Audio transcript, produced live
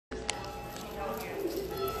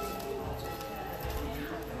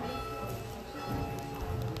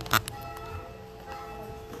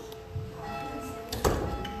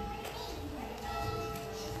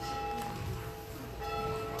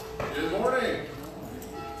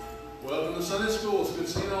to Sunday School. It's good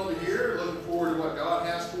seeing all of you here. Looking forward to what God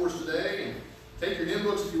has for us today. And take your hymn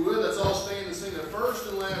books if you would. Let's all stand and sing the first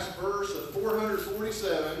and last verse of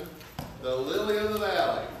 447, The Lily of the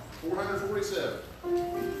Valley. 447.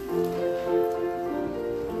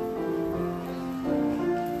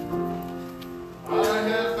 I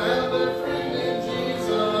have found a friend in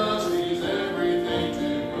Jesus. He's everything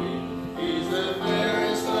to me. He's the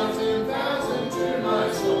fairest of 10,000 to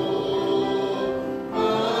my soul.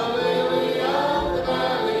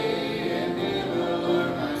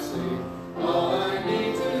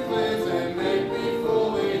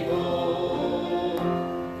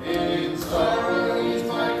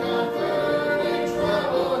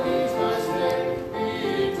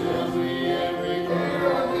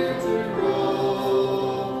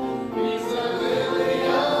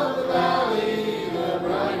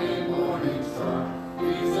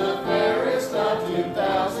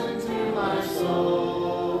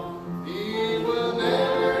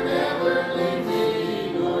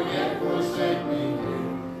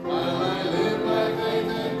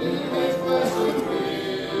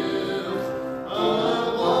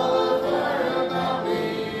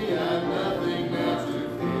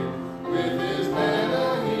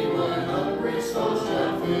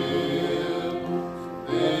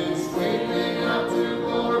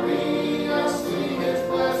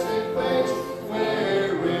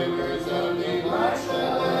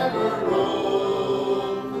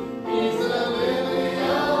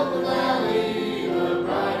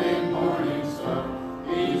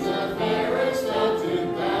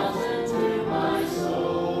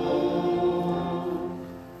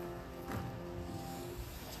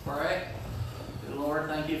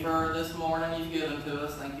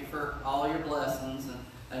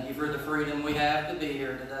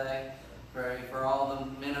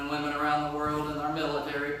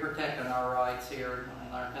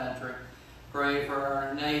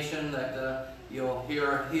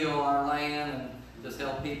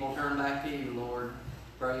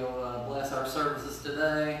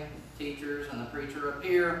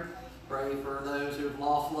 Pray for those who have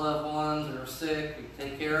lost loved ones or are sick.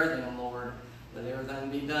 Take care of them, Lord. Let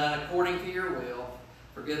everything be done according to your will.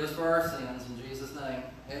 Forgive us for our sins. In Jesus' name,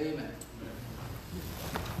 amen.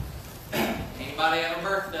 Anybody have a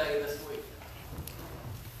birthday this week?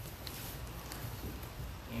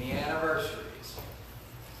 Any anniversaries?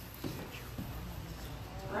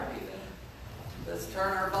 Alrighty then. Let's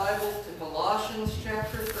turn our Bibles to Colossians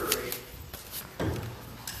chapter 3.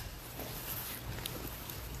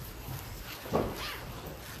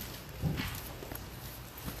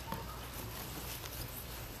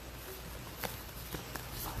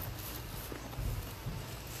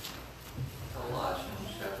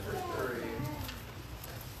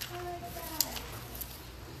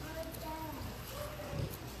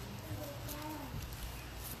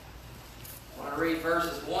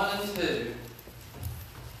 Verses 1 and 2.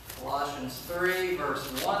 Colossians 3, verse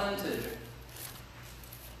 1 and 2.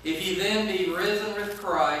 If ye then be risen with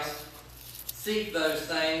Christ, seek those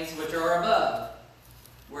things which are above,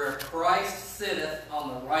 where Christ sitteth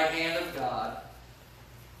on the right hand of God.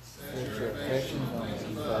 Set your affections on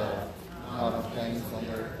things above, not on things on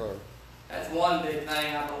earth. That's one big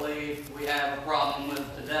thing I believe we have a problem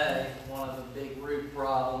with today. One of the big root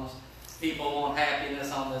problems. People want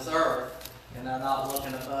happiness on this earth. And they're not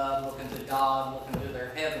looking above, looking to God, looking to their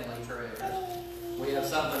heavenly treasures. We have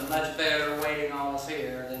something much better waiting on us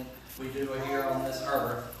here than we do here on this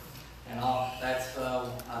earth. And that's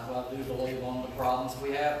what I do believe one of the problems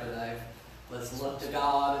we have today. Let's look to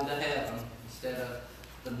God and to heaven instead of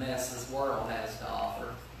the mess this world has to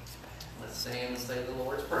offer. Let's stand and say the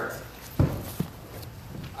Lord's Prayer.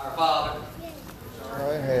 Our Father, which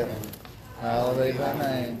art in heaven, hallowed be thy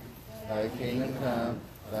name. Thy kingdom come.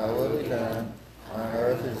 Thy will be done, on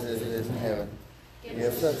earth as it is in heaven. Give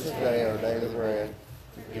us this day our daily bread.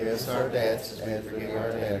 Forgive us our debts as we forgive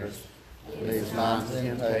our debtors. Lead us not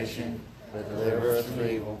into temptation, but deliver us from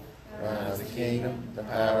evil. For thine is the kingdom, the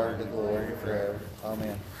power, and the glory forever.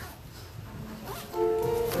 Amen.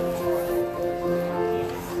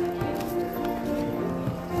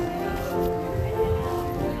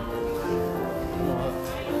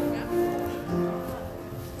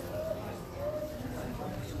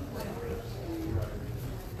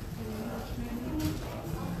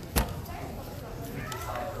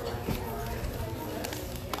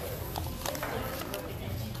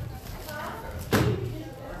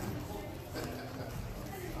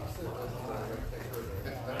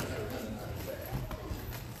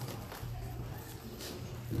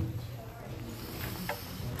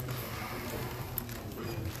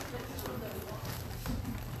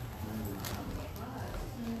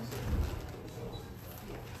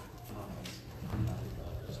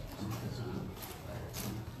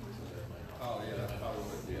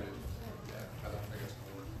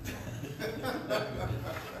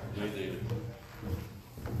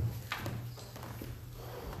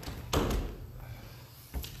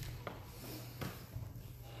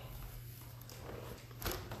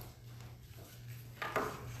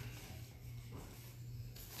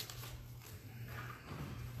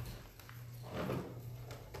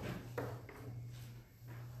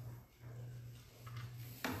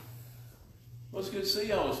 Well, it's good to see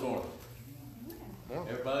y'all this morning.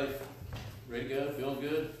 Everybody ready to go? Feeling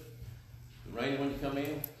good? It raining when you come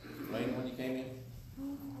in? Raining when you came in?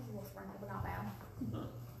 Huh.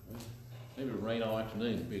 Maybe it'll rain all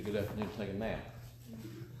afternoon. It'd be a good afternoon to take a nap.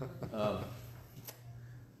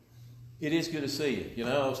 It is good to see you. You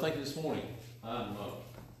know, I was thinking this morning,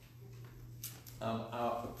 I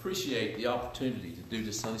appreciate the opportunity to do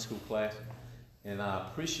this Sunday school class, and I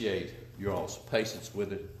appreciate your all's patience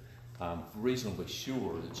with it. I'm reasonably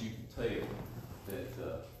sure that you can tell that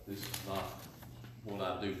this is not what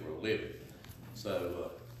I do for a living. So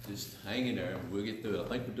just hang in there and we'll get through it. I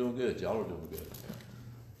think we're doing good. Y'all are doing good.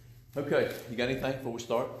 Okay, you got anything before we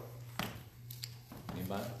start?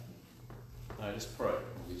 Anybody? All right, let's pray.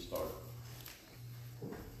 We'll get started.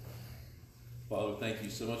 Father, we thank you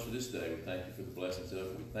so much for this day. We thank you for the blessings of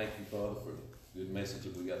it. We thank you, Father, for the good message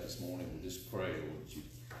that we got this morning. We just pray, Lord, that you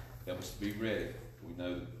help us to be ready. We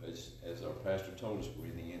know, as our pastor told us, we're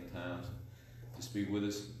in the end times. Just be with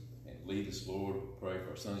us and lead us, Lord. Pray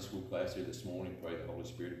for our Sunday school class here this morning. Pray the Holy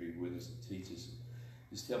Spirit to be with us and teach us.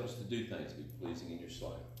 Just help us to do things to be pleasing in your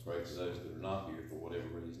sight. Pray for those that are not here for whatever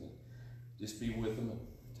reason. Just be with them and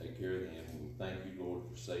take care of them. And we thank you, Lord,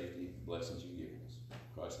 for safety and blessings you've given us. In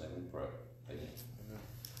Christ's name we pray. Amen.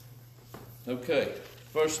 Okay,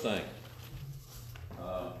 first thing.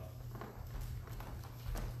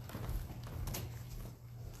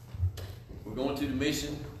 We're going to the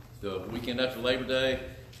mission the weekend after Labor Day.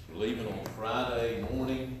 We're leaving on Friday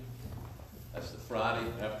morning. That's the Friday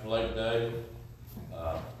after Labor Day.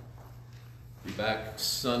 Be back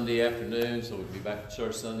Sunday afternoon, so we'll be back at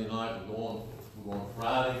church Sunday night. We're going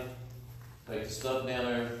Friday. Take the stuff down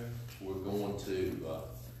there. We're going to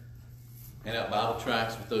hand out Bible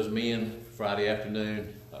tracts with those men Friday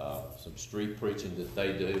afternoon. Some street preaching that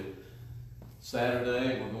they do.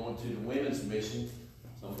 Saturday, we're going to the women's mission.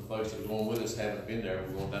 Some of the folks that are going with us haven't been there.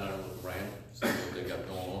 We're going down there and look around, see what they got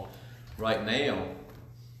going on. Right now,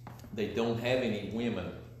 they don't have any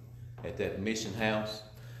women at that mission house.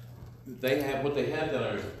 What they have down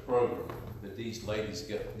there is a program that these ladies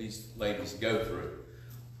go through.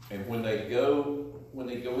 And when they go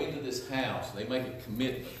into this house, they make a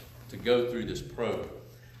commitment to go through this program.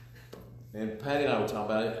 And Patty and I were talking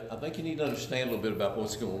about it. I think you need to understand a little bit about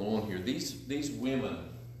what's going on here. These women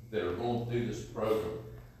that are going through this program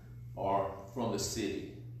are from the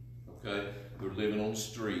city, okay? They're living on the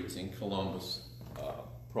streets in Columbus,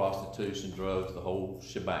 prostitution, drugs, the whole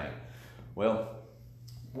shebang. Well,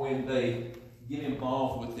 when they get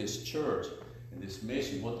involved with this church and this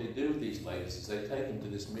mission, what they do with these ladies is they take them to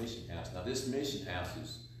this mission house. Now, this mission house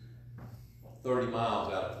is 30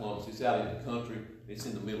 miles out of Columbus. It's out in the country. It's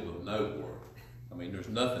in the middle of nowhere. I mean, there's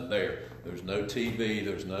nothing there. There's no TV.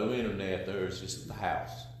 There's no internet. There's just the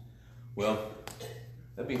house. Well,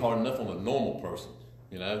 that'd be hard enough on a normal person,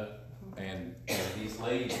 you know? And these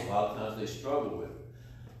ladies, a lot of times they struggle with it.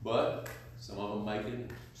 But some of them make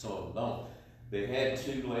it, some of them don't. They had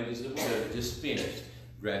two ladies that were there that just finished,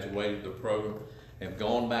 graduated their program, have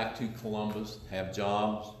gone back to Columbus, have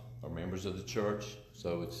jobs, are members of the church.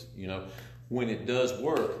 So it's, you know, when it does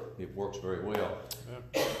work, it works very well.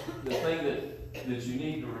 Yeah. The thing that you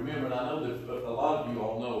need to remember, and I know that a lot of you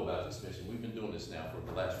all know about this mission. We've been doing this now for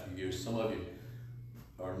the last few years. Some of you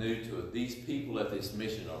are new to it. These people at this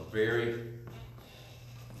mission are very,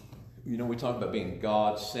 you know, we talk about being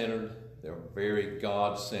God-centered. They're very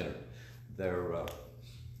God-centered. They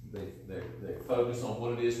focus on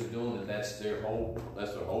what it is they're doing, and that's their whole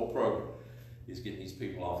program, is getting these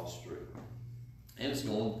people off the street. And it's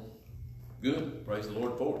going good. Praise the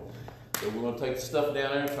Lord for it. So we're going to take the stuff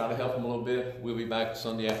down there and try to help them a little bit. We'll be back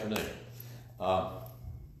Sunday afternoon. I'll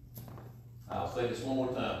say this one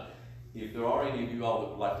more time. If there are any of you all that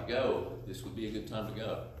would like to go, this would be a good time to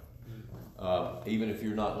go. Even if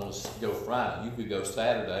you're not going to go Friday, you could go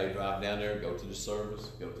Saturday, drive down there, go to the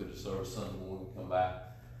service Sunday morning, come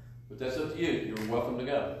back. But that's up to you. You're welcome to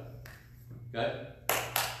go. Okay?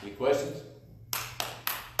 Any questions?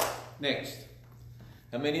 Next.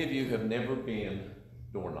 How many of you have never been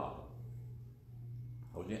door knocking?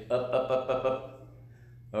 Hold you up.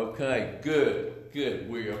 Okay, good.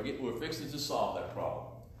 We're fixing to solve that problem.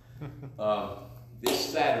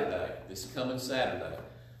 This coming Saturday,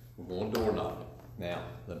 we're going door knocking. Now,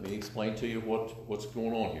 let me explain to you what's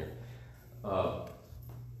going on here.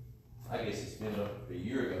 I guess it's been a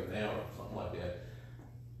year ago now or something like that.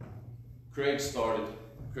 Craig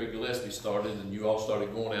Gillespie started, and you all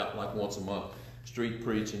started going out like once a month, street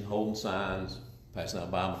preaching, holding signs, passing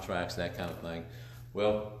out Bible tracts, that kind of thing.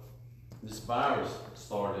 Well, this virus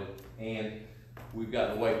started, and we've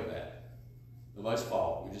gotten away from that. Nobody's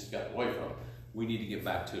fault. We just got away from it. We need to get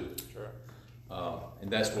back to it. Sure. And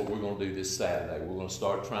that's what we're going to do this Saturday. We're going to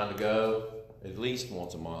start trying to go at least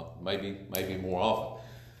once a month, maybe more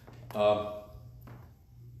often.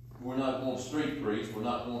 We're not going to street preach. We're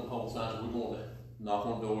not going to hold signs. We're going to knock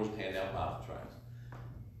on doors and hand out Bible tracts.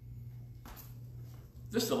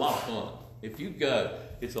 Just a lot of fun. If you go,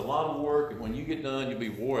 it's a lot of work, and when you get done, you'll be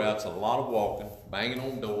wore out. It's a lot of walking, banging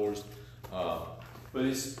on doors, but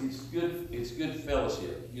it's good. It's good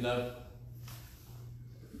fellowship, you know.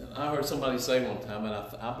 I heard somebody say one time, and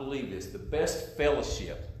I believe this: the best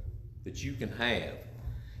fellowship that you can have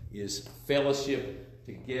is fellowship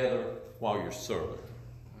together while you're serving.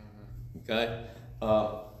 Okay?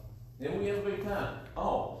 Then we have a big time.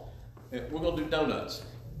 Oh, we're going to do donuts.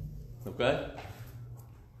 Okay?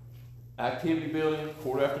 Activity building,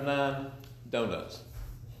 9:15, donuts.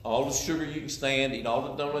 All the sugar you can stand, eat all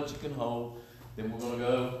the donuts you can hold. Then we're going to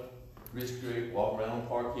go Rich Creek, walk around on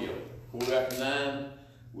Park Hill. 9:15,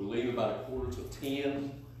 we'll leave about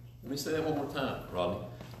 9:45. Let me say that one more time, Rodney.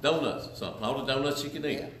 Donuts, something. All the donuts you can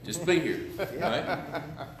eat. Just be here. Right?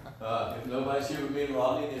 If nobody's here with me and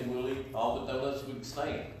Rodney, then we'll eat all the donuts we can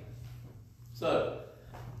stand. So,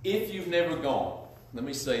 if you've never gone, let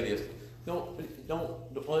me say this. Don't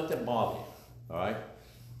let that bother you. All right?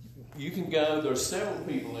 You can go. There are several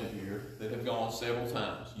people in here that have gone several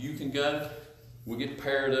times. You can go. We'll get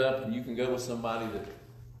paired up, and you can go with somebody that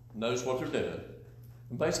knows what they're doing.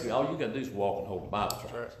 And basically, all you got to do is walk and hold the Bible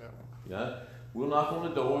tracts. You know? We'll knock on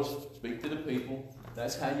the doors, speak to the people.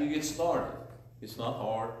 That's how you get started. It's not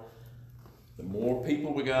hard. The more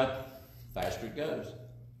people we got, faster it goes.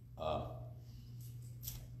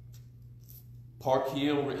 Park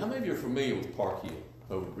Hill. How many of you are familiar with Park Hill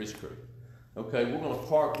over at Rich Creek? Okay, we'll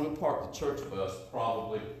park the church bus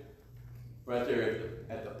probably right there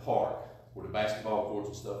at the park where the basketball courts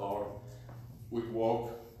and stuff are. We can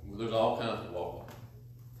walk. There's all kinds of walking.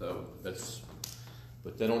 So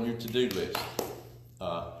put that on your to-do list.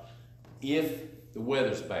 If the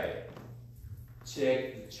weather's bad,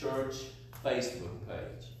 check the church Facebook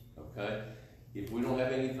page. Okay? If we don't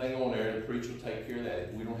have anything on there, the preacher will take care of that.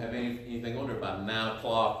 If we don't have anything on there by 9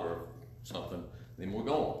 o'clock or something, then we're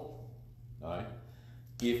going. All right?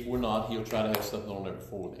 If we're not, he'll try to have something on there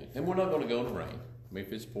before then. And we're not going to go in the rain. I mean,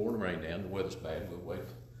 if it's pouring rain down, the weather's bad, we'll wait.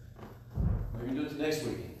 Maybe do it next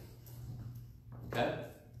weekend. Okay?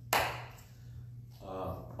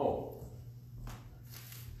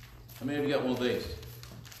 How many of you got one of these?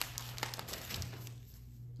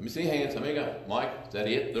 Let me see hands. How many got? Mike, is that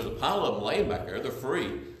it? There's a pile of them laying back there. They're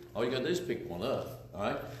free. All you got to do is pick one up. All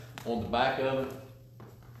right? On the back of it,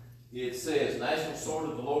 it says National Sword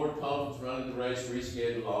of the Lord Conference running the race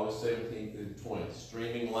rescheduled August 17th through the 20th.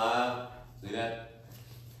 Streaming live. See that?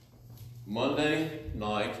 Monday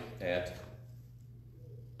night at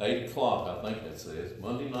 8 o'clock, I think that says.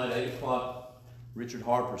 Monday night, 8 o'clock, Richard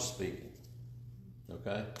Harper's speaking.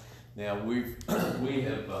 Okay? Now, we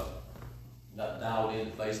have got dialed in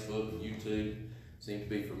Facebook and YouTube. Seem to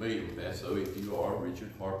be familiar with that. So if you are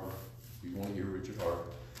Richard Harper, if you want to hear Richard Harper,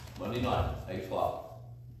 Monday night, 8 o'clock.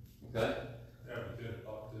 Okay? They have a 10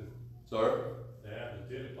 o'clock too. Sir? They have a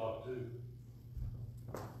 10 o'clock too.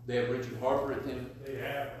 They have Richard Harper at 10? They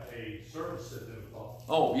have a service at 10 o'clock.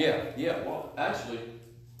 Oh, yeah. Well, actually,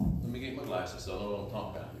 let me get my glasses so I know what I'm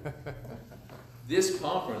talking about here. This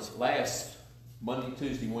conference lasts Monday,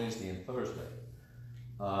 Tuesday, Wednesday, and Thursday.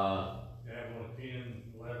 They have one at 10,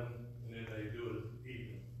 11, and then they do it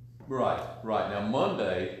evening. Right. Now,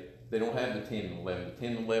 Monday, they don't have the 10 and 11. The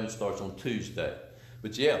 10 and 11 starts on Tuesday.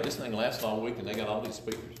 But yeah, this thing lasts all week, and they got all these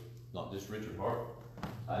speakers. Not just Richard Harper.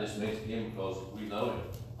 I just mentioned him because we know him.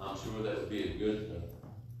 I'm sure that would be a good,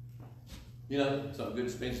 something good to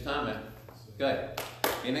spend your time at. Okay.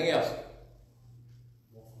 Anything else?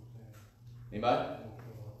 Anybody?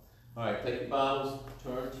 All right, take your Bibles,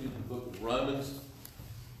 turn to the book of Romans.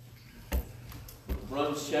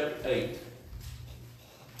 Romans chapter 8.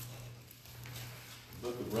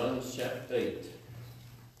 Book of Romans chapter 8.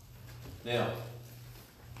 Now,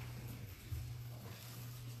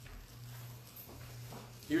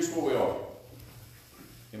 here's where we are.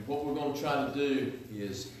 And what we're going to try to do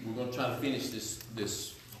is we're going to try to finish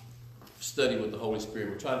this study with the Holy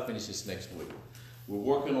Spirit. We'll try to finish this next week. We're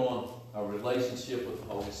working on our relationship with the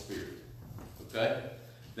Holy Spirit. Okay?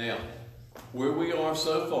 Now, where we are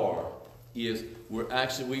so far is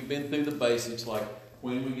we've been through the basics, like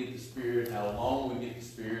when we get the Spirit, how long we get the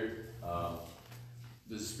Spirit, does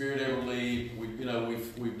the Spirit ever leave?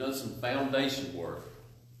 We've done some foundation work.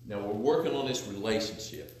 Now we're working on this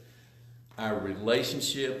relationship, our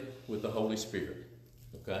relationship with the Holy Spirit.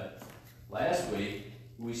 Okay? Last week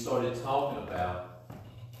we started talking about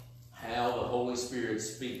how the Holy Spirit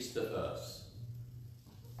speaks to us.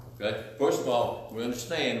 Okay? First of all, we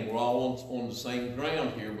understand we're all on the same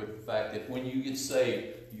ground here with the fact that when you get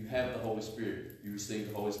saved, you have the Holy Spirit. You receive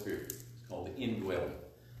the Holy Spirit. It's called the indwelling.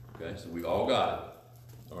 Okay? So we all got it.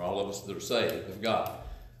 Or all of us that are saved have got it.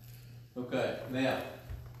 Okay, now,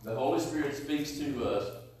 the Holy Spirit speaks to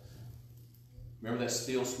us. Remember that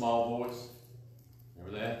still small voice?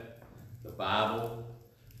 Remember that? The Bible,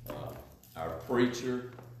 our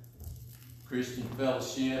preacher, Christian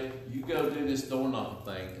fellowship. You go do this door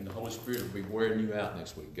knocking thing, and the Holy Spirit will be wearing you out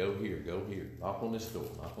next week. Go here, knock on this door,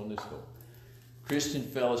 knock on this door. Christian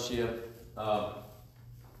fellowship. The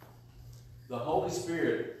Holy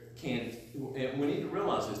Spirit can, and we need to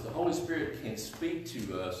realize this, the Holy Spirit can speak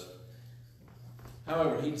to us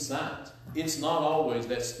however He decides. It's not always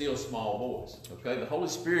that still small voice. Okay? The Holy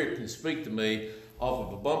Spirit can speak to me off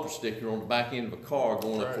of a bumper sticker on the back end of a car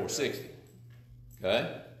going up 460.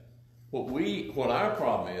 Okay? What our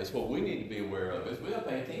problem is, what we need to be aware of is we got to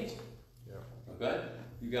pay attention. Okay?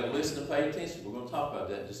 You've got to listen and pay attention. We're going to talk about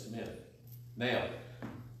that in just a minute. Now,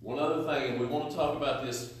 one other thing, and we want to talk about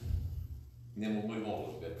this, and then we'll move on a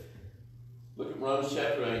little bit. Look at Romans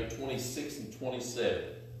chapter 8, 26 and 27.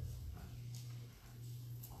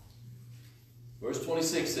 Verse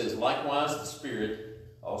 26 says, likewise the Spirit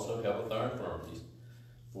also helpeth our infirmities,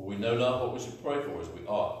 for we know not what we should pray for as we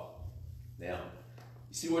ought. Now,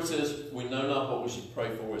 you see where it says, we know not what we should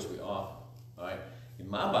pray for as we ought? All right? In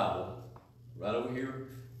my Bible, right over here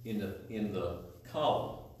in the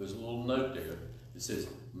column, there's a little note there that says,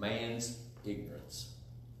 man's ignorance.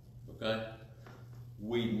 Okay?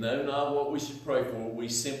 We know not what we should pray for. We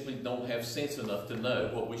simply don't have sense enough to know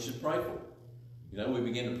what we should pray for. You know, we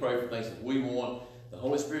begin to pray for things that we want. The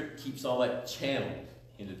Holy Spirit keeps all that channeled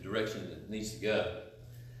in the direction that it needs to go.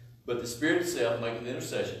 But the Spirit itself maketh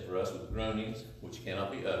intercession for us with groanings which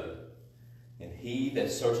cannot be uttered. And He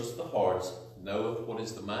that searcheth the hearts knoweth what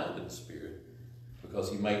is the mind of the Spirit, because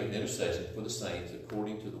He maketh intercession for the saints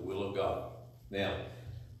according to the will of God. Now,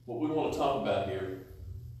 what we want to talk about here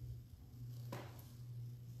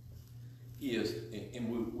is, and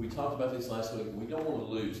we talked about this last week, and we don't want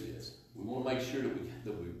to lose this. We want to make sure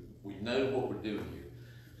that we know what we're doing here.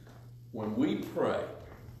 When we pray,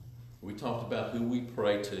 we talked about who we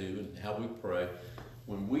pray to and how we pray.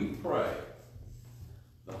 When we pray,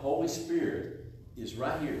 the Holy Spirit is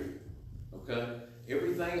right here. Okay?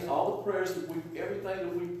 Everything, all the prayers everything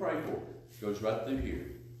that we pray for goes right through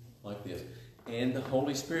here, like this. And the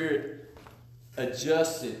Holy Spirit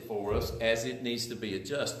adjusts it for us as it needs to be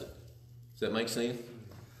adjusted. Does that make sense?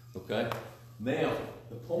 Okay? Now,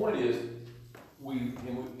 the point is,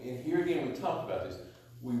 and here again we talked about this,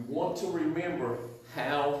 we want to remember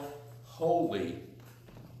how holy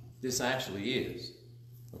this actually is.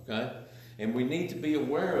 Okay? And we need to be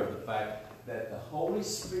aware of the fact that the Holy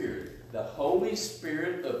Spirit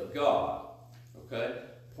of God, okay,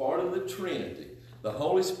 part of the Trinity, the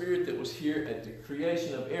Holy Spirit that was here at the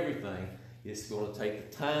creation of everything, is going to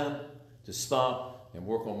take the time to stop and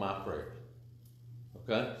work on my prayers.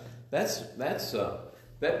 Okay?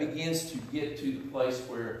 That begins to get to the place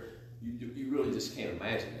where you really just can't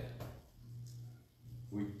imagine that.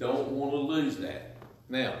 We don't want to lose that.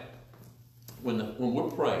 Now, when we're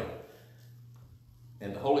praying,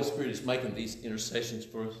 and the Holy Spirit is making these intercessions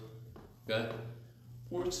for us, okay,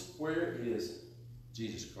 where is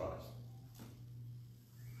Jesus Christ?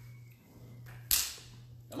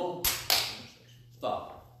 Come on.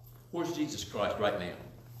 Stop. Where's Jesus Christ right now?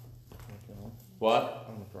 What?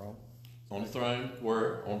 On the throne. On the throne.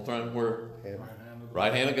 Where? On the throne where? Heaven.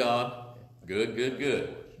 Right hand of God. Good.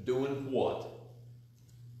 Doing what?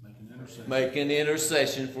 Making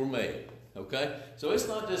intercession for me. Okay? So it's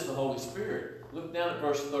not just the Holy Spirit. Look down at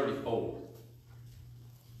verse 34.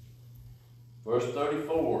 Verse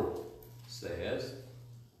 34 says,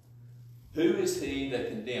 who is he that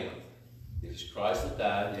condemneth? It is Christ that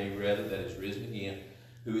died, yea, rather that is risen again,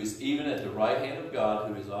 who is even at the right hand of God,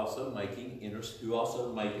 who also maketh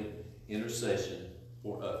intercession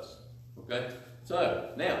for us. Okay?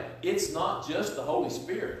 So, now, it's not just the Holy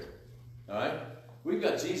Spirit. Alright? We've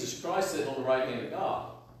got Jesus Christ sitting on the right hand of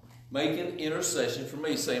God, making intercession for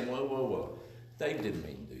me, saying, whoa. David didn't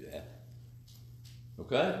mean to do that.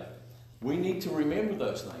 Okay? We need to remember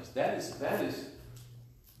those things. That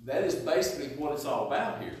is basically what it's all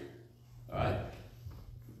about here. Alright?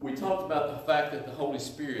 We talked about the fact that the Holy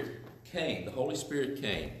Spirit came. The Holy Spirit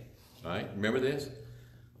came. Alright? Remember this?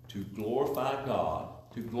 To glorify God,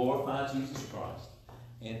 to glorify Jesus Christ,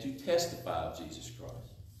 and to testify of Jesus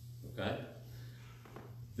Christ. Okay?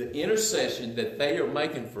 The intercession that they are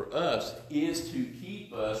making for us is to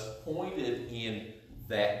keep us pointed in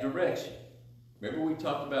that direction. Remember we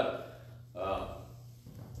talked about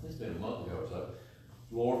it's been a month ago or so,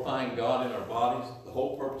 glorifying God in our bodies. The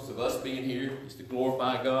whole purpose of us being here is to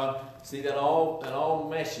glorify God. See, that all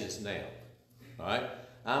meshes now. All right?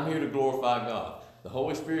 I'm here to glorify God. The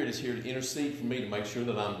Holy Spirit is here to intercede for me to make sure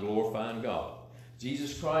that I'm glorifying God.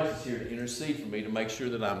 Jesus Christ is here to intercede for me to make sure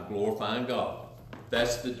that I'm glorifying God.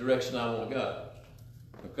 That's the direction I want to go.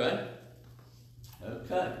 Okay?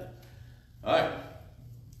 Okay. All right.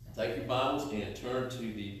 Take your Bibles and turn to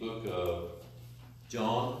the book of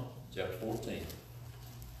John, chapter 14.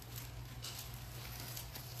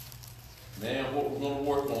 Now, what we're going to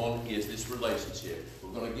work on is this relationship.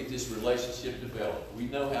 We're going to get this relationship developed. We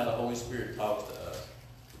know how the Holy Spirit talks to us.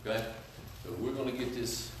 Okay? So we're going to get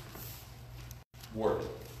this working.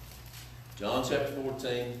 John chapter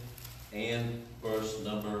 14 and verse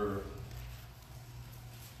number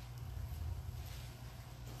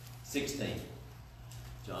 16.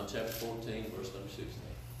 John chapter 14, verse number 16.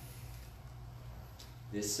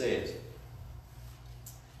 This says,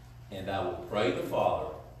 "And I will pray the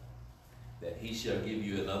Father, that he shall give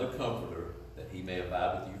you another comforter, that he may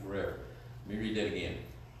abide with you forever." Let me read that again.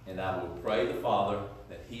 "And I will pray the Father,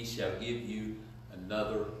 that he shall give you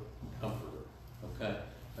another comforter." Okay?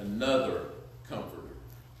 Another comforter.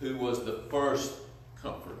 Who was the first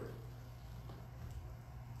comforter?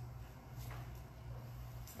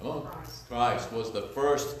 Come on. Christ was the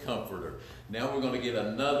first comforter. Now we're going to get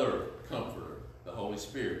another comforter, the Holy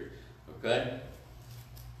Spirit. Okay?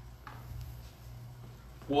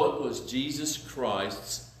 What was Jesus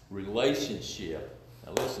Christ's relationship?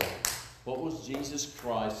 Now listen. What was Jesus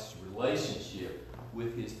Christ's relationship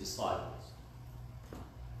with his disciples?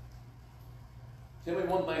 Tell me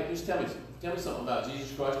one thing. Just tell me something about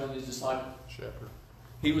Jesus Christ and his disciples. Shepherd.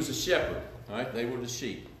 He was a shepherd. All right? They were the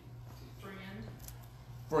sheep.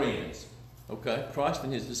 Friends. Okay. Christ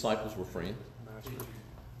and his disciples were friends. Master.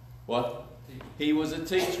 What? He was a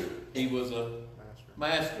teacher. He was a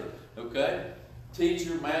master. Okay?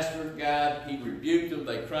 Teacher, master, guide. He rebuked them.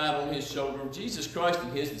 They cried on his shoulder. Jesus Christ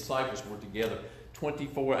and his disciples were together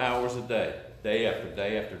 24 hours a day. Day after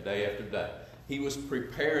day after day after day. He was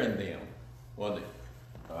preparing them. Wasn't he?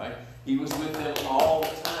 All right? He was with them all the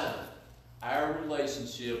time. Our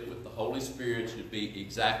relationship with the Holy Spirit should be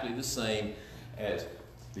exactly the same as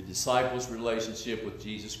the disciples' relationship with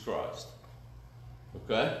Jesus Christ.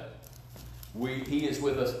 Okay? He is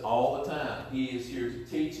with us all the time. He is here to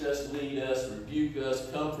teach us, lead us, rebuke us,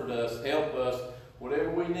 comfort us, help us,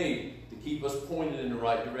 whatever we need to keep us pointed in the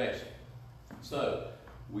right direction. So,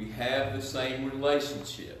 we have the same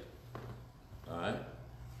relationship. All right?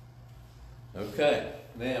 Okay.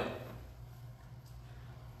 Now,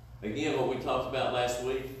 again, what we talked about last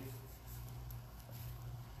week.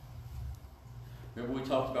 Remember we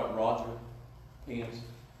talked about Roger Hens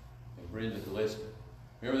and Brenda Gillespie?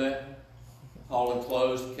 Remember that? Hauling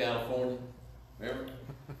clothes to California? Remember?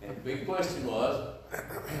 And the big question was,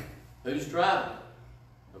 who's driving?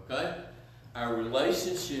 Okay? Our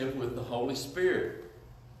relationship with the Holy Spirit.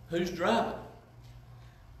 Who's driving?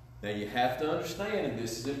 Now you have to understand, and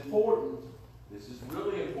this is important, this is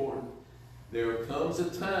really important, there comes a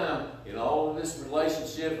time in all of this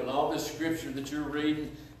relationship and all this scripture that you're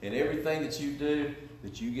reading and everything that you do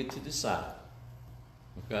that you get to decide.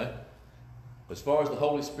 Okay? As far as the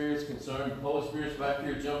Holy Spirit's concerned, the Holy Spirit's back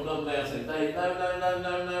here jumping up and down saying, "Hey,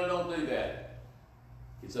 no, don't do that."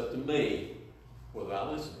 It's up to me whether I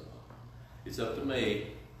listen or not. It's up to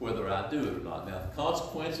me whether I do it or not. Now, the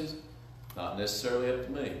consequences, not necessarily up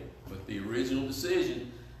to me, but the original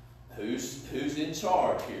decision, who's in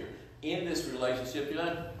charge here in this relationship, you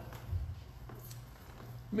know?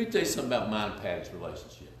 Let me tell you something about mine and Patty's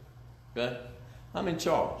relationship. Okay? I'm in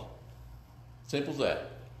charge. Simple as that.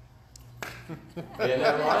 Isn't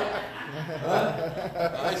that right?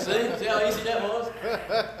 Huh? All right, see how easy that was?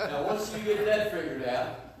 Now, once you get that figured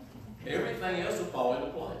out, everything else will fall into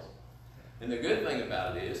place. And the good thing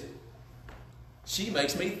about it is, she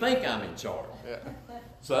makes me think I'm in charge. Yeah.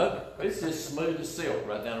 So, it's just smooth as silk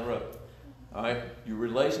right down the road. All right? Your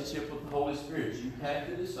relationship with the Holy Spirit, you have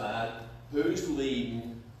to decide who's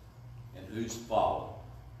leading and who's following.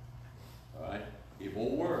 All right? It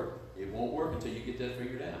won't work. It won't work until you get that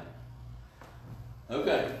figured out.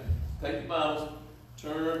 Okay. Take your Bibles.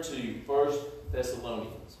 Turn to 1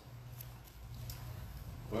 Thessalonians.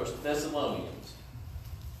 1 Thessalonians.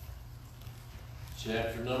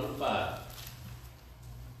 Chapter number 5.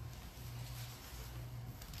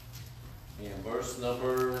 And verse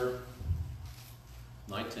number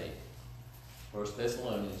 19. 1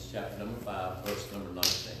 Thessalonians chapter number 5, verse number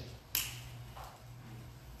 19.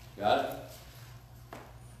 Got it?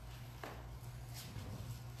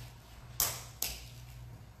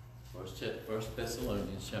 it. 1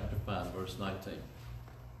 Thessalonians chapter 5, verse 19.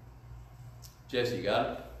 Jesse, you got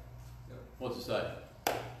it? Yep. What's it say?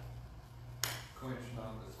 Quench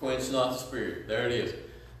not the Quench not the spirit. There it is.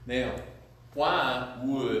 Now, why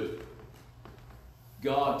would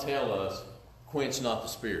God tell us, quench not the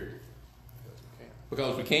spirit?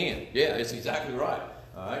 Because we can. Yeah, it's exactly right.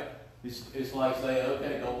 All right? It's like saying,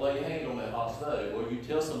 okay, don't lay your hand on that hot stove. Well, you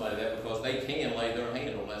tell somebody that because they can lay their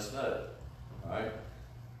hand on that stove. All right?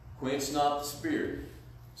 Quench not the spirit.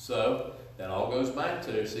 So, that all goes back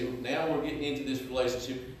to, see, now we're getting into this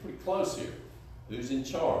relationship pretty close here. Who's in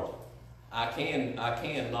charge? I can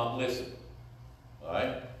not listen. All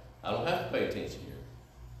right? I don't have to pay attention here.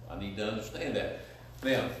 I need to understand that.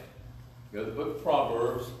 Now, go to the book of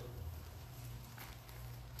Proverbs.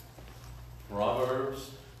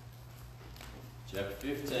 Proverbs, chapter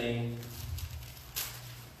 15.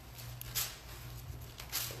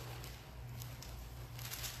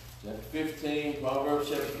 Chapter 15, Proverbs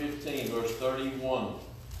chapter 15, verse 31.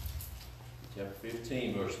 Chapter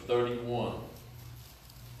 15, verse 31.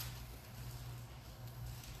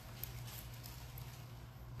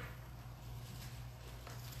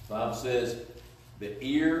 The Bible says, the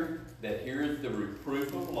ear that heareth the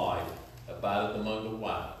reproof of life abideth among the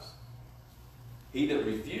wise. He that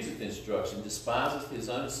refuseth instruction despiseth his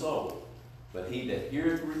own soul, but he that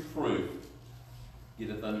heareth reproof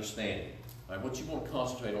getteth understanding. All right, what you want to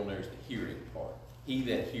concentrate on there is the hearing part. He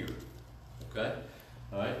that heareth. Okay?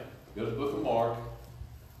 All right, go to the book of Mark.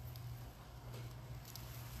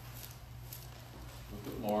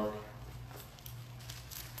 Book of Mark,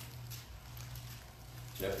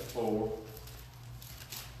 chapter 4.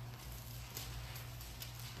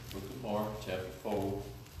 Book of Mark, chapter 4.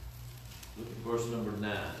 Look at verse number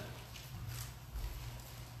 9.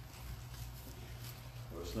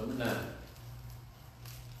 Verse number 9.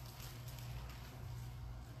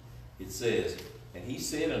 It says, and he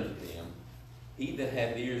said unto them, he that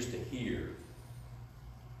hath ears to hear,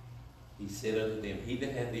 he said unto them, he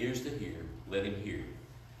that hath ears to hear, let him hear.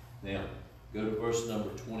 Now, go to verse number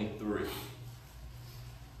 23.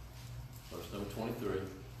 Verse number 23.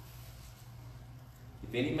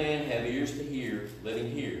 If any man have ears to hear, let him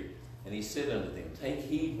hear. And he said unto them, take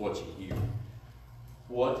heed what ye hear.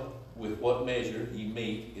 With what measure ye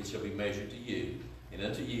mete, it shall be measured to you. And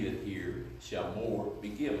unto you that hear shall more be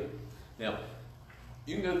given. Now,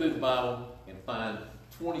 you can go through the Bible and find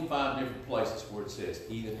 25 different places where it says,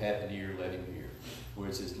 he that hath an ear, let him hear. Where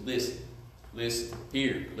it says, listen, listen,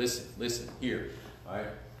 hear, listen, listen, hear. All right?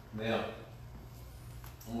 Now,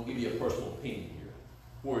 I'm going to give you a personal opinion here.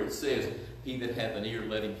 Where it says, he that hath an ear,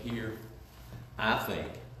 let him hear. I think,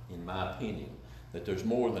 in my opinion, that there's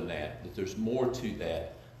more than that there's more to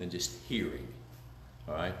that than just hearing.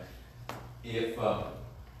 All right? If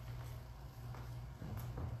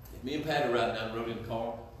me and Patty riding down the road in the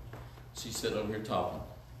car, she's sitting over here talking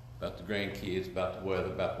about the grandkids, about the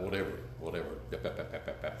weather, about whatever.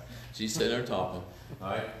 She's sitting there talking,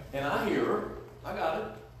 all right? And I hear her. I got it.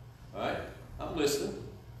 All right? I'm listening.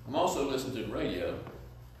 I'm also listening to the radio.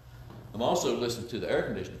 I'm also listening to the air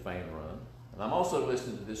conditioner fan run. And I'm also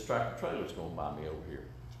listening to this tractor trailer that's going by me over here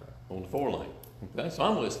on the 4-lane. Okay? So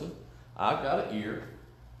I'm listening. I've got an ear.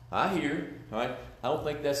 I hear. All right? I don't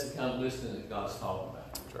think that's the kind of listening that God's talking about.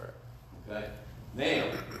 Okay? Now,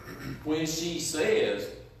 when she says,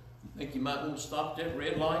 you think you might want to stop at that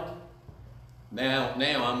red light? Now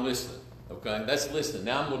I'm listening. Okay? That's listening.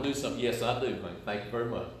 Now I'm going to do something. Yes, I do, honey. Thank you very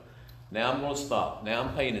much. Now I'm going to stop. Now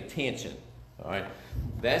I'm paying attention. All right?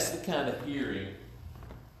 That's the kind of hearing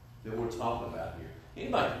that we're talking about here.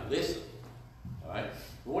 Anybody can listen. All right?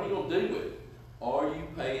 But what are you going to do with it? Are you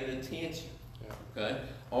paying attention? Okay?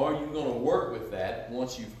 Are you going to work with that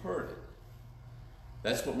once you've heard it?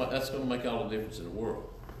 That's going to make all the difference in the world.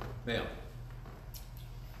 Now,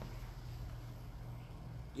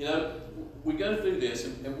 you know, we go through this,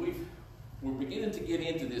 and we're beginning to get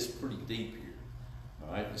into this pretty deep here.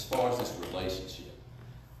 All right, as far as this relationship,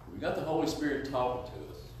 we got the Holy Spirit talking to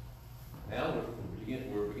us. Now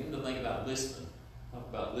we're beginning to think about listening. Talk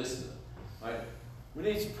about listening. All right, we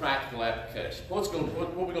need some practical application. What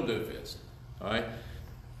are we going to do with this? All right,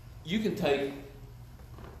 you take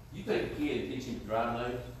a kid and teach him to drive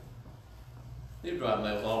nails. He'll drive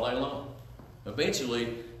nails all day long.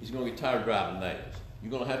 Eventually, he's going to get tired of driving nails.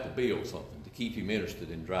 You're going to have to build something to keep him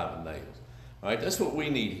interested in driving nails. All right, that's what we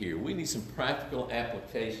need here. We need some practical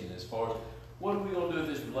application as far as what are we going to do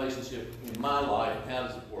with this relationship in my life and how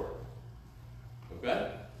does it work?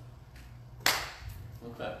 Okay?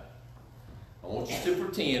 Okay. I want you to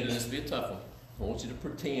pretend, and this will be a tough one, I want you to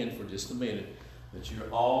pretend for just a minute that you're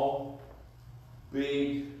all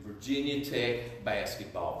big Virginia Tech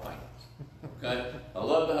basketball fans. Okay? I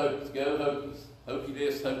love the Hokies. Go Hokies. Hokie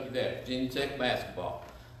this, Hokie that. Virginia Tech basketball.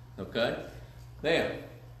 Okay? Now,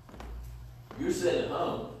 you're sitting at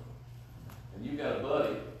home and you got a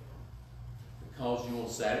buddy that calls you on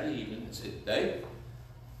Saturday evening and said, Dave,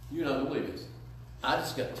 you're not going to believe this. I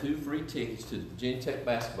just got 2 free tickets to the Virginia Tech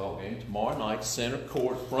basketball game tomorrow night, center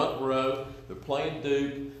court, front row. They're playing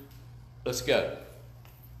Duke. Let's go.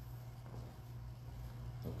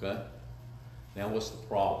 Okay? Now, what's the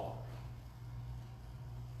problem?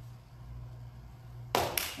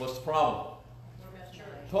 What's the problem?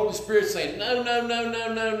 The Holy Spirit's saying, no, no, no,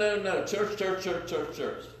 no, no, no, no. Church, church, church, church,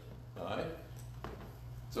 church. All right?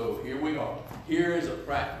 So here we are. Here is a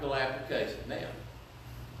practical application. Now,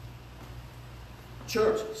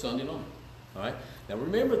 church, Sunday night. All right? Now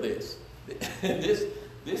remember this. This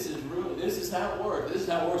is how it works. This is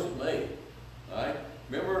how it works with me. All right?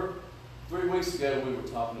 Remember 3 weeks ago we were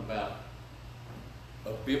talking about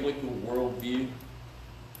a biblical worldview.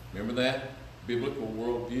 Remember that? Biblical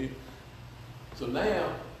worldview. So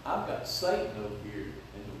now I've got Satan over here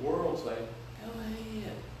and the world saying, go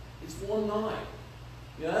ahead. It's one night.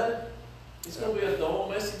 You know? It's going to be a dull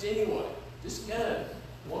message anyway. Just go.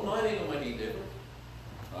 One night ain't going to make any difference.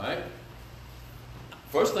 All right?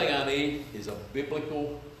 First thing I need is a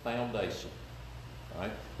biblical foundation. All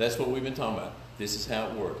right? That's what we've been talking about. This is how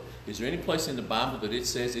it works. Is there any place in the Bible that it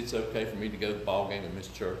says it's okay for me to go to the ball game and miss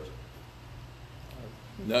church?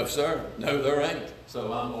 No, sir. No, there ain't.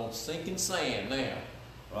 So I'm on sinking sand now.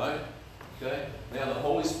 Right? Okay? Now the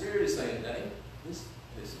Holy Spirit is saying, hey, this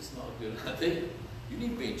is not a good idea. You need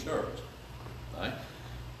to be in church. Right?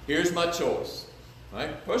 Here's my choice.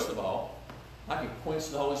 Right? First of all, I can quench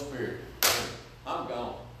the Holy Spirit. I'm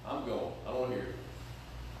gone. I'm going. I don't want to hear it.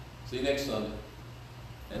 See you next Sunday.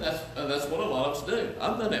 And that's what a lot of us do.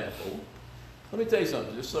 I've done that before. Let me tell you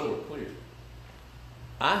something, just so we're clear.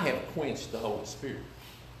 I have quenched the Holy Spirit.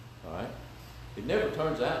 All right? It never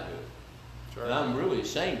turns out good. Sure. And I'm really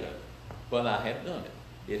ashamed of it. But I have done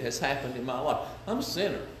it. It has happened in my life. I'm a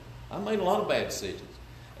sinner. I made a lot of bad decisions.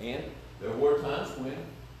 And there were times when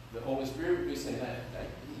the Holy Spirit would be saying, hey,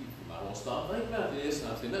 you might want to stop thinking about this.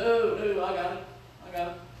 And I'd say, no, I got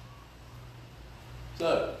it.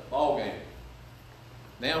 So, ball game.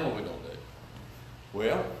 Now what are we going to do?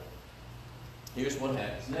 Well, here's what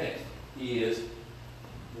happens next. Is,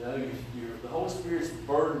 the Holy Spirit's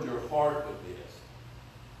burdened your heart with this.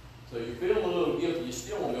 So you're feeling a little guilty, you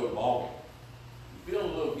still want to go to ball game. You're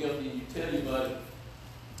feeling a little guilty, and you tell your buddy,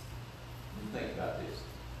 you think about this.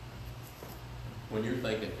 When you're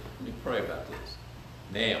thinking, let me pray about this.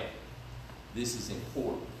 Now, this is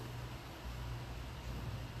important.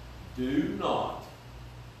 Do not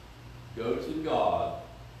go to God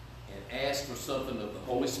and ask for something of the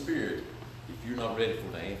Holy Spirit if you're not ready for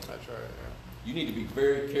the answer. That's right. Yeah. You need to be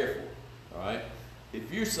very careful. All right?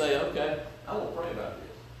 If you say, okay, I want to pray about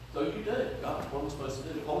this. So you do. God, what am I supposed to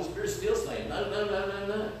do? The Holy Spirit's still saying,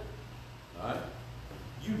 no. All right?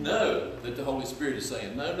 You know that the Holy Spirit is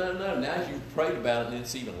saying, no. Now you've prayed about it and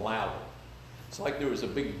it's even louder. It's like there was a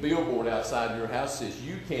big billboard outside your house that says,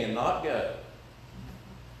 you cannot go.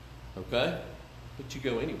 Okay? But you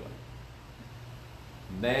go anyway.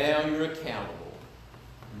 Now you're accountable.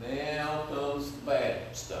 Now comes the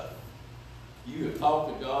bad stuff. You have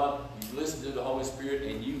talked to God, you've listened to the Holy Spirit,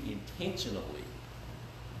 and you intentionally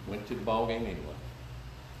went to the ball game anyway.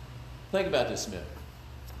 Think about this a minute.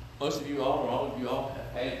 Most of you all, or all of you all,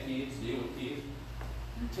 have had kids, deal with kids.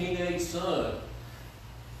 Your teenage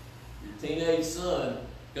son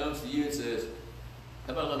comes to you and says,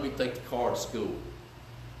 how about let me take the car to school?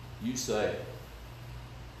 You say,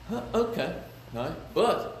 okay, all right,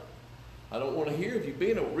 but I don't want to hear of you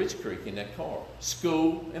being at Rich Creek in that car,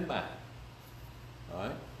 school and back. All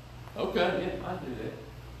right? Okay, yeah, I do that.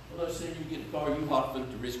 Well, let's say you get the car, you hot foot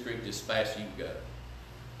to Rich Creek just as fast as you can go.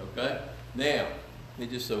 Okay? Now, it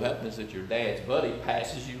just so happens that your dad's buddy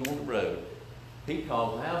passes you on the road. He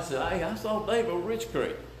calls the house and says, hey, I saw Dave over Rich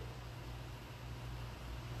Creek.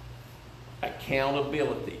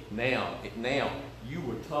 Accountability. Now, you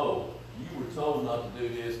were told not to do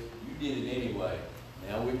this. You did it anyway.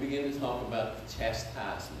 Now we begin to talk about the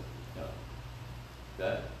chastisement.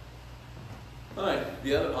 Okay? All right,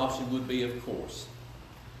 the other option would be, of course,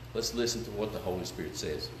 let's listen to what the Holy Spirit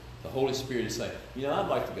says. The Holy Spirit is saying, I'd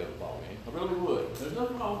like to go to the ball game. I really would. There's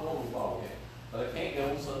nothing wrong with the ball game. But I can't go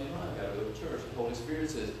on Sunday night. I've got to go to church. The Holy Spirit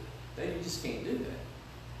says, Dave, you just can't do that.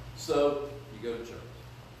 So you go to church.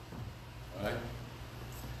 All right?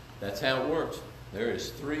 That's how it works. There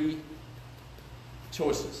is 3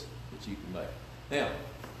 choices that you can make. Now,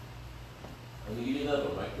 let me give you another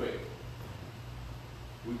one right quick.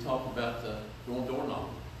 we talked about going door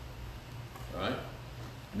knocking. All right?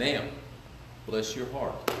 Now, bless your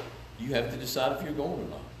heart. You have to decide if you're going or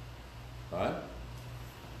not. All right?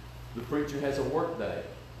 The preacher has a work day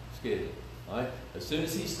scheduled. All right? As soon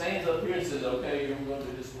as he stands up here and says, okay, you're going to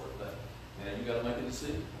do this work day, now you got to make a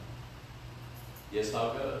decision. Yes,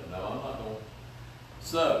 I'll go. No, I'm not going.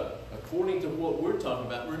 So, according to what we're talking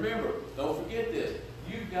about, remember, don't forget this.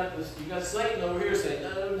 You got Satan over here saying,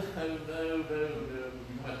 no. You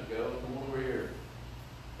have to go. Come over here.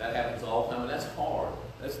 That happens all the time, and that's hard.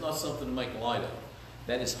 That's not something to make light of.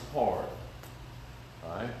 That is hard.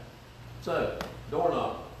 All right? So, door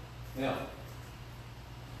knock. Now,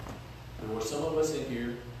 there were some of us in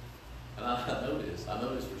here, and I know this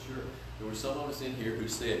for sure. There were some of us in here who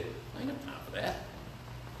said, I ain't got time for that.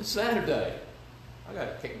 It's Saturday. I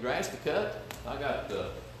got grass to cut.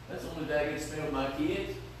 That's the only day I get to spend with my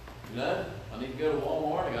kids. You know, I need to go to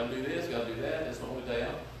Walmart. I got to do this, got to do that. That's the only day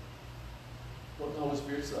out. What did the Holy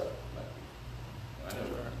Spirit say?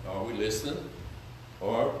 Are we listening?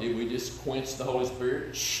 Or did we just quench the Holy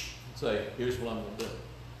Spirit? Shh, and say, here's what I'm going to do.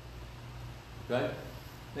 Okay?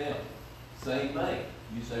 Now, same thing.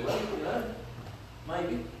 You say, well, you know,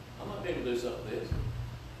 maybe I might be able to do something with this.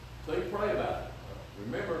 So you pray about it.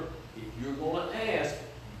 Remember, if you're going to ask,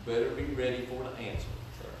 you better be ready for the answer.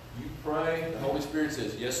 You pray, the Holy Spirit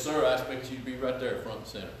says, yes, sir, I expect you to be right there front and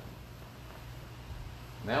center.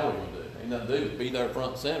 Now what are you going to do? Ain't nothing to do. Be there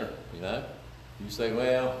front and center, you know. You say,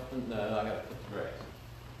 well, no, I got to cut the grass.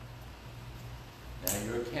 Now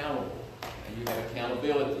you're accountable. Now you have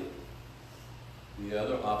accountability. The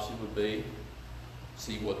other option would be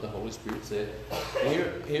see what the Holy Spirit said.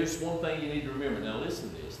 Here's one thing you need to remember. Now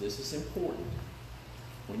listen to this. This is important.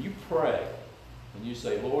 When you pray and you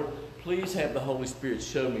say, Lord, please have the Holy Spirit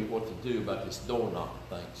show me what to do about this door knocking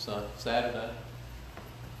thing Saturday.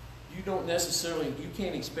 You don't necessarily, you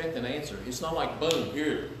can't expect an answer. It's not like, boom,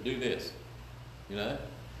 here, do this. You know?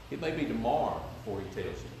 It may be tomorrow before he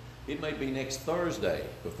tells you. It may be next Thursday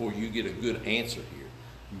before you get a good answer here.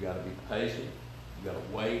 You got to be patient. You got to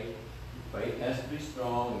wait. Your faith has to be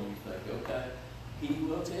strong, and you think, okay, he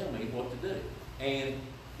will tell me what to do. And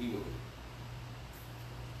he will.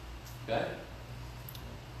 Okay?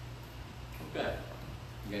 Okay.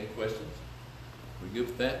 You got any questions? We good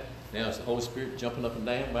with that? Now is the Holy Spirit jumping up and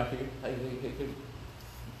down back here? Hey.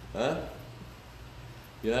 Huh?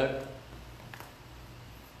 You know?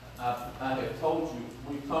 I have told you,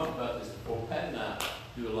 we've talked about this before. Pat and I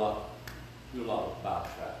do a lot of Bible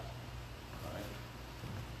tracks. All right?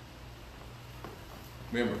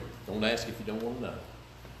 Remember, don't ask if you don't want to know.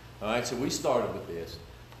 All right, so we started with this.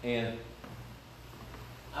 And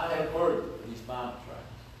I have heard these Bible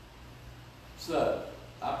tracks. So,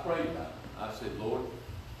 I prayed about it. I said, Lord,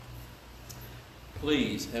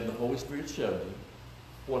 please have the Holy Spirit show me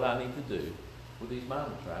what I need to do with these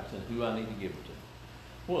Bible tracts and who I need to give them to.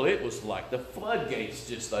 Well, it was like the floodgates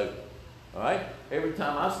just opened. All right? Every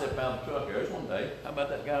time I step out of the truck, there's one day, how about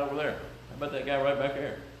that guy over there? How about that guy right back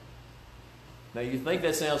there? Now, you think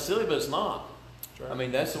that sounds silly, but it's not. Right. I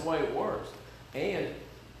mean, that's the way it works. And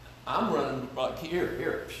I'm running like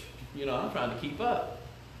here. You know, I'm trying to keep up.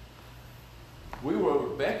 We were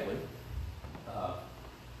over at Beckley.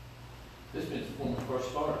 This has been when we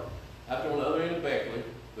first started. Out there on the other end of Beckley,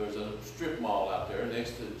 there's a strip mall out there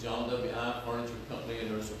next to John W.I. Furniture Company,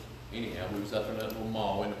 and anyhow, we was out there in that little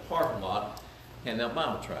mall in the parking lot, handing out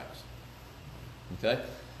Bible tracts. Okay?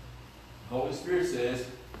 The Holy Spirit says,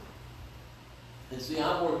 and see,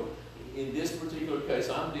 I'm working, in this particular case,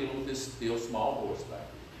 I'm dealing with this still small voice back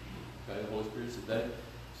here. Okay, the Holy Spirit said, Dave,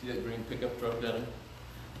 see that green pickup truck down there?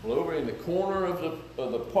 Well, over in the corner of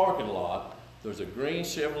the parking lot, there's a green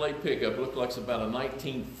Chevrolet pickup. Looks like it's about a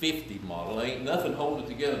 1950 model. Ain't nothing holding it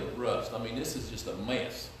together but rust. I mean, this is just a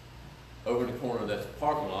mess. Over in the corner of that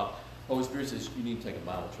parking lot, Holy Spirit says, you need to take a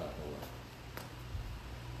Bible tract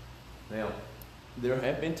over. Now, there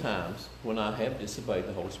have been times when I have disobeyed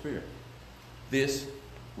the Holy Spirit. This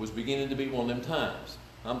was beginning to be one of them times.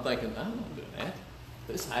 I'm thinking, I'm not doing that.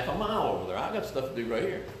 It's half a mile over there. I got stuff to do right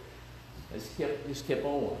here. It just kept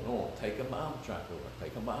on and on. Take a Bible tract over.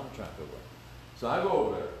 Take a Bible tract over. So I go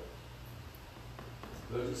over there.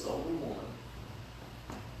 There's this older woman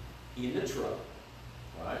in the truck.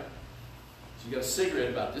 All right? She got a cigarette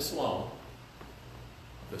about this long.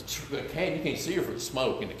 The cab, you can't see her for the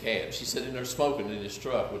smoke in the cab. She's sitting there smoking in this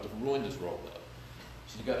truck with the windows rolled up.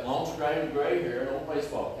 She's got long, straggling gray hair and an old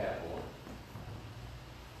baseball cap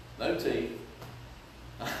on. No teeth.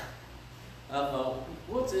 I thought,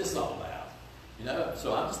 what's this all about? You know,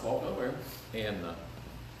 so I just walked over and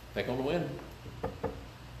back on the window.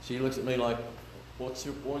 She looks at me like, what's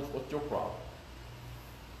your problem?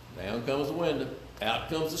 Down comes the window, out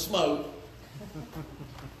comes the smoke.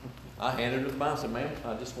 I handed her the Bible and said, ma'am,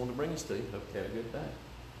 I just wanted to bring this to you. Hope you have a good day.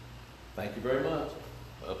 Thank you very much.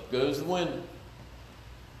 Up goes the window.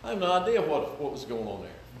 I have no idea what was going on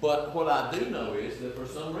there. But what I do know is that for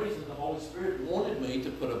some reason the Holy Spirit wanted me to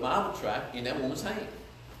put a Bible tract in that woman's hand.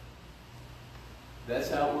 That's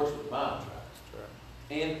how it works with Bible tracts.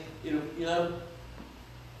 And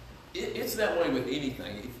it's that way with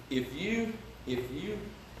anything.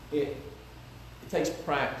 It takes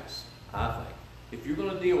practice, I think. If you're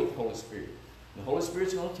going to deal with the Holy Spirit, the Holy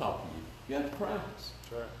Spirit's going to talk to you. You have to practice.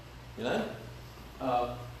 That's right. You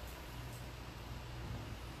know?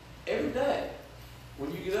 Every day,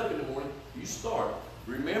 when you get up in the morning, you start.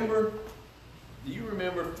 Do you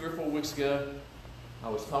remember 3 or 4 weeks ago, I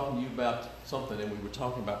was talking to you about something, and we were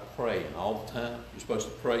talking about praying all the time. You're supposed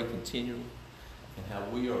to pray continually, and how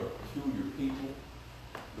we are peculiar people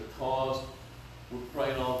because we're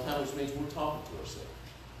praying all the time, which means we're talking to ourselves.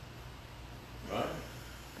 Right?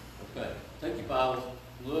 Okay. Take your Bibles.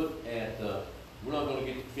 Look at, we're not going to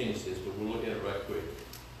get to finish this, but we'll look at it right quick.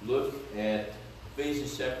 Look at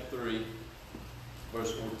Ephesians chapter 3,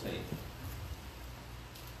 verse 14.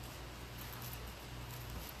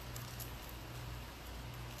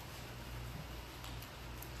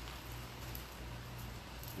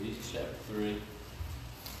 Ephesians chapter 3,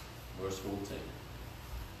 verse 14.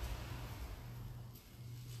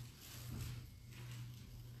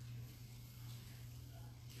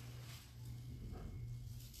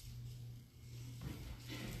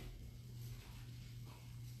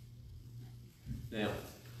 Now,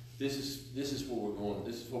 this is what we're going.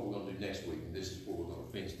 This is what we're going to do next week, and this is what we're going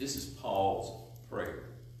to finish. This is Paul's prayer.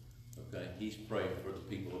 Okay, he's praying for the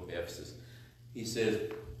people of Ephesus. He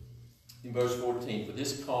says in verse 14, "For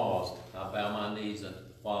this cause I bow my knees unto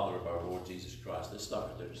the Father of our Lord Jesus Christ." Let's stop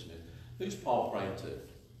right there just a minute. Who's Paul praying to?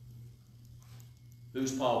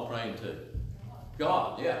 Who's Paul praying to?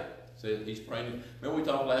 God. Yeah. So he's praying. Remember we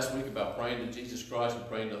talked last week about praying to Jesus Christ and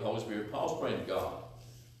praying to the Holy Spirit. Paul's praying to God.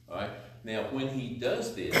 All right. Now, when he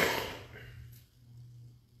does this,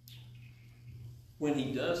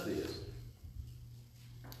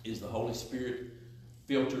 is the Holy Spirit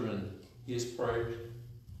filtering his prayer?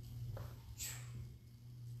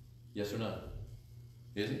 Yes or no?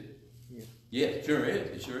 Is it? Yeah. Yeah, it sure is.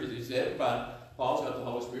 It sure is. He said everybody. Paul's got the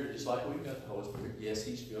Holy Spirit just like we've got the Holy Spirit. Yes,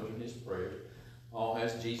 he's filtering his prayer. Paul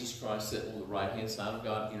has Jesus Christ sitting on the right-hand side of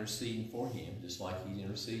God interceding for him, just like he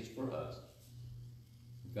intercedes for us.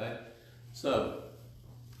 Okay? So,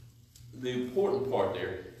 the important part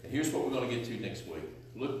there, and here's what we're going to get to next week.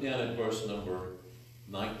 Look down at verse number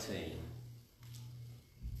 19.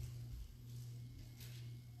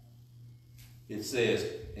 It says,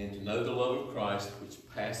 "And to know the love of Christ, which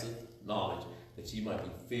passeth knowledge, that ye might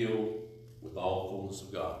be filled with all the fullness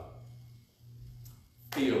of God."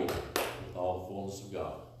 Filled with all the fullness of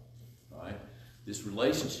God. All right? This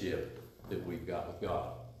relationship that we've got with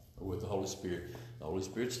God, or with the Holy Spirit, the Holy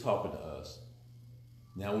Spirit's talking to us.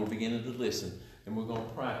 Now we're beginning to listen, and we're going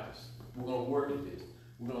to practice. We're going to work at this.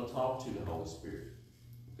 We're going to talk to the Holy Spirit.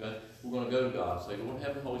 Okay? We're going to go to God and say, "Lord,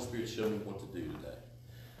 have the Holy Spirit show me what to do today."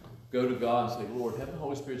 Go to God and say, "Lord, have the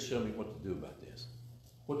Holy Spirit show me what to do about this.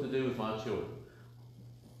 What to do with my children.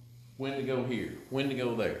 When to go here. When to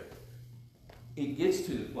go there." It gets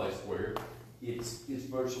to the place where it's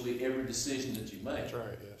virtually every decision that you make. That's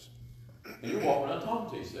right, yes. And you're walking around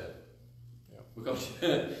talking to yourself.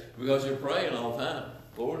 Because you're praying all the time.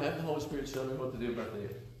 "Lord, have the Holy Spirit show me what to do about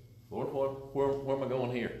this. Lord, where am I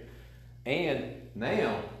going here?" And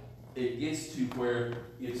now it gets to where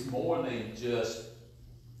it's more than just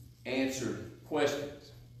answered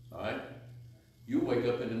questions. All right? You wake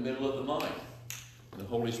up in the middle of the night, and the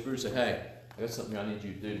Holy Spirit say, "Hey, I got something I need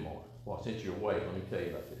you to do tomorrow. Well, since you're awake, let me tell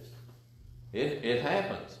you about this." It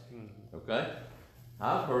happens. Okay?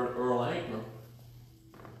 I've heard Earl Anker.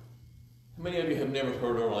 How many of you have never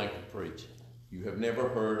heard Earl Anker preach? You have never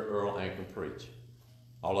heard Earl Anker preach?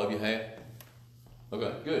 All of you have?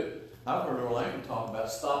 Okay, good. I've heard Earl Anker talk about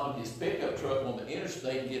stopping his pickup truck on the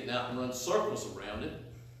interstate and getting out and running circles around it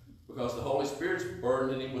because the Holy Spirit's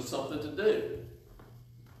burdening him with something to do.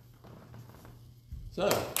 So,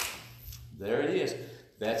 there it is.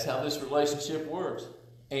 That's how this relationship works.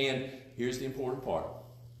 And here's the important part.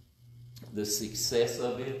 The success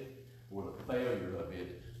of it or the failure of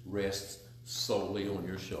it rests solely on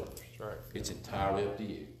your shoulders. That's right. It's entirely up to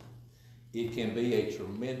you. It can be a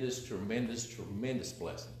tremendous, tremendous, tremendous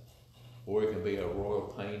blessing. Or it can be a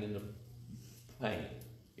royal pain in the pain.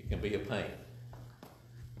 It can be a pain.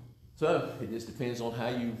 So, it just depends on how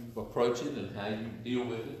you approach it and how you deal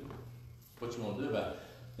with it, what you want to do about it.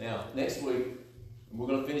 Now, next week, And we're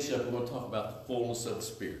going to finish up. We're going to talk about the fullness of the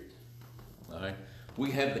Spirit. All right?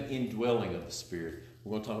 We have the indwelling of the Spirit.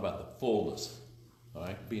 We're going to talk about the fullness. All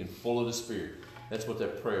right? Being full of the Spirit. That's what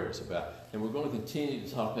that prayer was about. And we're going to continue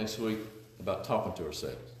to talk next week about talking to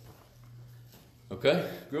ourselves. Okay?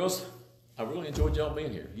 Girls, I really enjoyed y'all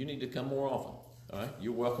being here. You need to come more often. All right?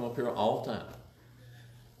 You're welcome up here all the time.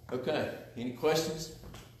 Okay. Any questions?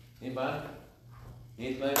 Anybody?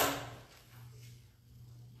 Anything?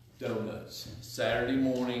 Donuts. Saturday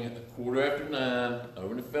morning, 9:15,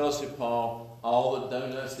 over in the fellowship hall. All the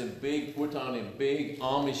donuts, them big, we're talking them big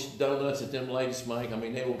Amish donuts that them ladies make. I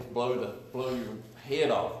mean, they will blow your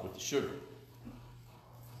head off with the sugar.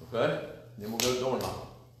 Okay? Then we'll go to door knocking.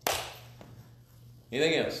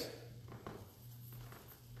 Anything else?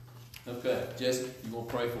 Okay, Jesse, you want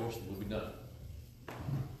to pray for us and we'll be done.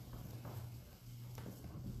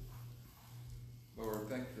 Lord,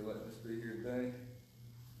 thank you for letting us be here today.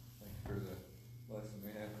 Thank you for the lesson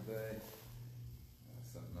we have today.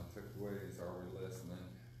 Something I took away is, are we listening?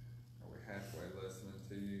 Are we halfway listening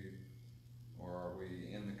to you? Or are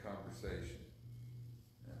we in the conversation?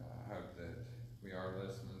 And I hope that we are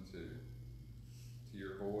listening to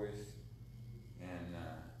your voice and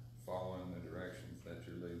following the directions that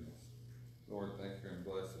you're leading us. Lord, thank you and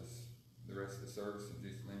bless us the rest of the service in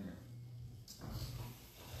Jesus' name.